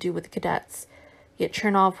more to do with the cadets. Yet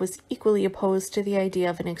Chernov was equally opposed to the idea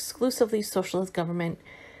of an exclusively socialist government,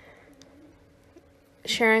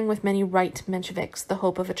 sharing with many right Mensheviks the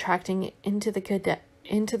hope of attracting into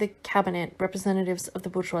the cabinet representatives of the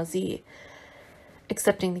bourgeoisie,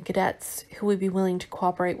 accepting the cadets, who would be willing to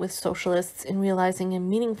cooperate with socialists in realizing a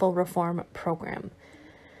meaningful reform program.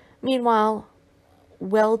 Meanwhile,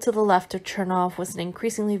 well to the left of Chernov was an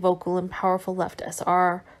increasingly vocal and powerful left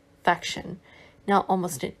SR faction, now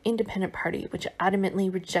almost an independent party, which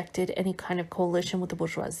adamantly rejected any kind of coalition with the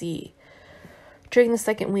bourgeoisie. During the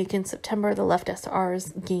second week in September, the left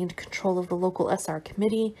SRs gained control of the local SR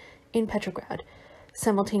committee in Petrograd.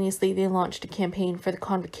 Simultaneously, they launched a campaign for the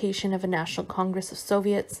convocation of a National Congress of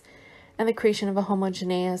Soviets and the creation of a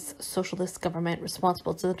homogeneous socialist government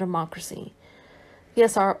responsible to the democracy. The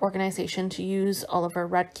SR organization, to use Oliver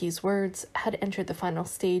Radke's words, had entered the final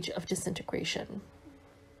stage of disintegration.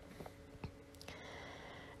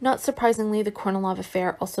 Not surprisingly, the Kornilov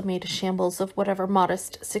affair also made a shambles of whatever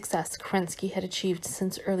modest success Kerensky had achieved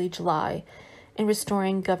since early July in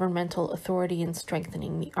restoring governmental authority and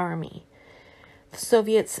strengthening the army. The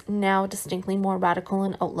Soviets, now distinctly more radical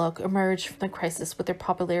in outlook, emerged from the crisis with their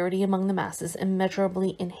popularity among the masses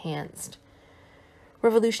immeasurably enhanced.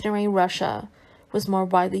 Revolutionary Russia was more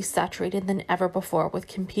widely saturated than ever before with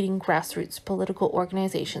competing grassroots political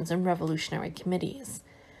organizations and revolutionary committees.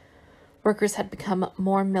 Workers had become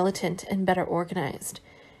more militant and better organized,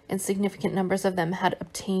 and significant numbers of them had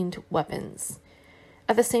obtained weapons.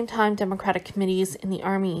 At the same time, democratic committees in the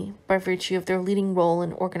army, by virtue of their leading role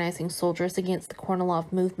in organizing soldiers against the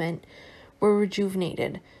Kornilov movement, were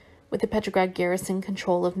rejuvenated, with the Petrograd garrison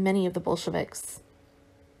control of many of the Bolsheviks.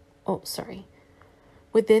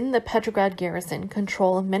 Within the Petrograd garrison,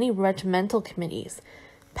 control of many regimental committees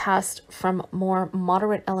passed from more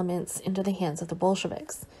moderate elements into the hands of the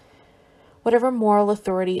Bolsheviks. Whatever moral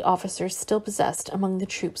authority officers still possessed among the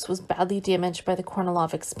troops was badly damaged by the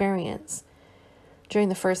Kornilov experience. During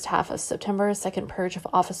the first half of September, a second purge of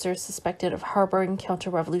officers suspected of harboring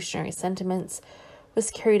counter-revolutionary sentiments was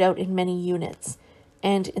carried out in many units,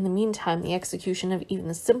 and in the meantime, the execution of even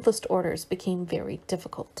the simplest orders became very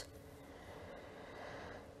difficult.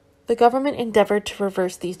 The government endeavored to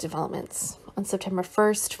reverse these developments. On September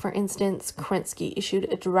 1st, for instance, Kerensky issued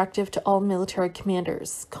a directive to all military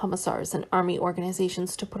commanders, commissars, and army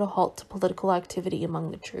organizations to put a halt to political activity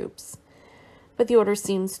among the troops. But the order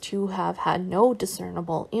seems to have had no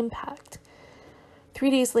discernible impact. 3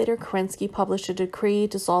 days later, Kerensky published a decree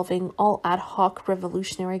dissolving all ad hoc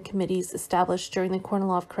revolutionary committees established during the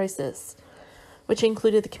Kornilov crisis, which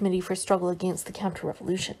included the Committee for Struggle Against the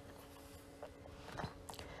Counter-Revolution.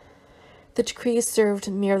 The decree served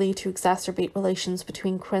merely to exacerbate relations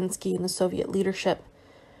between Kerensky and the Soviet leadership.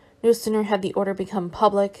 No sooner had the order become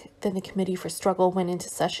public than the Committee for Struggle went into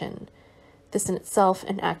session, this in itself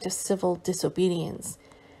an act of civil disobedience,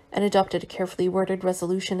 and adopted a carefully worded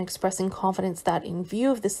resolution expressing confidence that, in view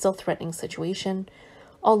of this still threatening situation,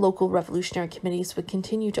 all local revolutionary committees would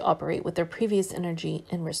continue to operate with their previous energy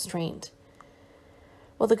and restraint.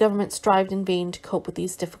 While the government strived in vain to cope with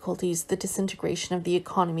these difficulties, the disintegration of the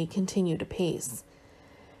economy continued apace.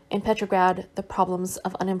 In Petrograd, the problems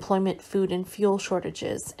of unemployment, food and fuel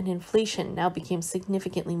shortages, and inflation now became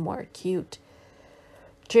significantly more acute.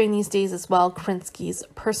 During these days as well, Kerensky's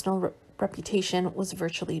personal reputation was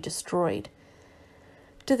virtually destroyed.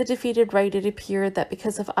 To the defeated right, it appeared that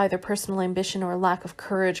because of either personal ambition or lack of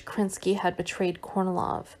courage, Kerensky had betrayed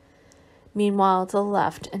Kornilov. Meanwhile, to the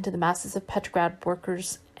left and to the masses of Petrograd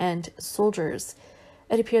workers and soldiers,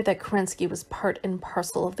 it appeared that Kerensky was part and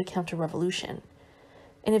parcel of the counter-revolution.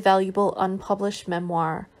 In a valuable unpublished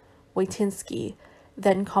memoir, Wojtyński,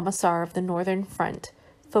 then Commissar of the Northern Front,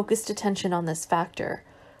 focused attention on this factor,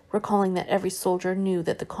 recalling that every soldier knew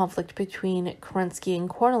that the conflict between Kerensky and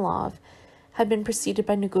Kornilov had been preceded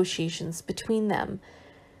by negotiations between them,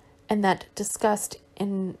 and that discussed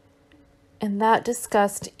in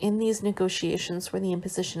these negotiations were the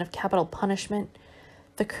imposition of capital punishment,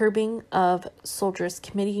 the curbing of soldiers'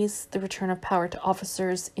 committees, the return of power to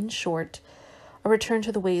officers, in short, a return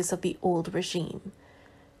to the ways of the old regime.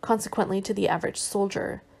 Consequently, to the average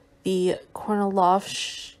soldier, the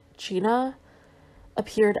Kornilovщina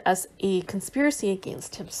appeared as a conspiracy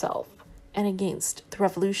against himself and against the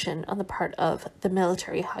revolution on the part of the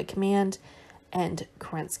military high command and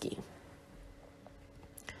Kerensky.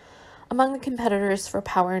 Among the competitors for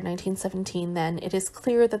power in 1917, then, it is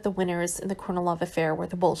clear that the winners in the Kornilov affair were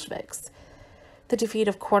the Bolsheviks. The defeat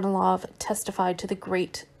of Kornilov testified to the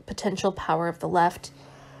great potential power of the left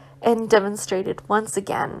and demonstrated once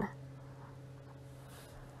again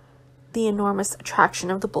the enormous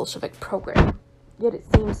attraction of the Bolshevik program. Yet it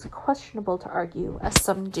seems questionable to argue, as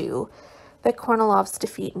some do, that Kornilov's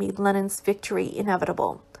defeat made Lenin's victory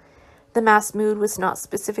inevitable. The mass mood was not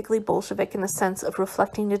specifically Bolshevik in the sense of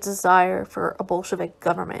reflecting a desire for a Bolshevik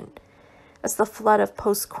government. As the flood of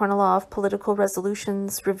post-Kornilov political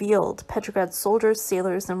resolutions revealed, Petrograd soldiers,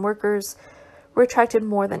 sailors, and workers were attracted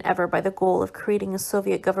more than ever by the goal of creating a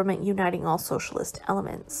Soviet government uniting all socialist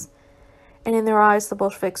elements. And in their eyes, the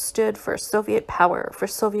Bolsheviks stood for Soviet power, for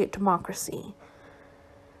Soviet democracy.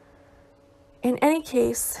 In any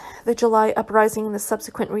case, the July uprising and the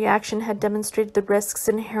subsequent reaction had demonstrated the risks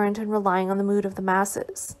inherent in relying on the mood of the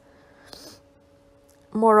masses.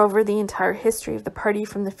 Moreover, the entire history of the party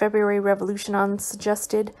from the February Revolution on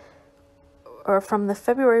suggested the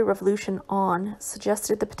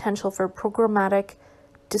potential for programmatic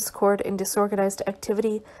discord and disorganized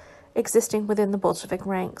activity existing within the Bolshevik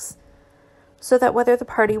ranks, so that whether the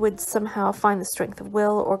party would somehow find the strength of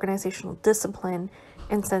will, organizational discipline,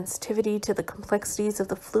 and sensitivity to the complexities of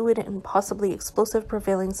the fluid and possibly explosive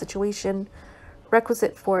prevailing situation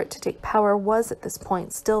requisite for it to take power was at this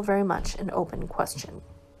point still very much an open question.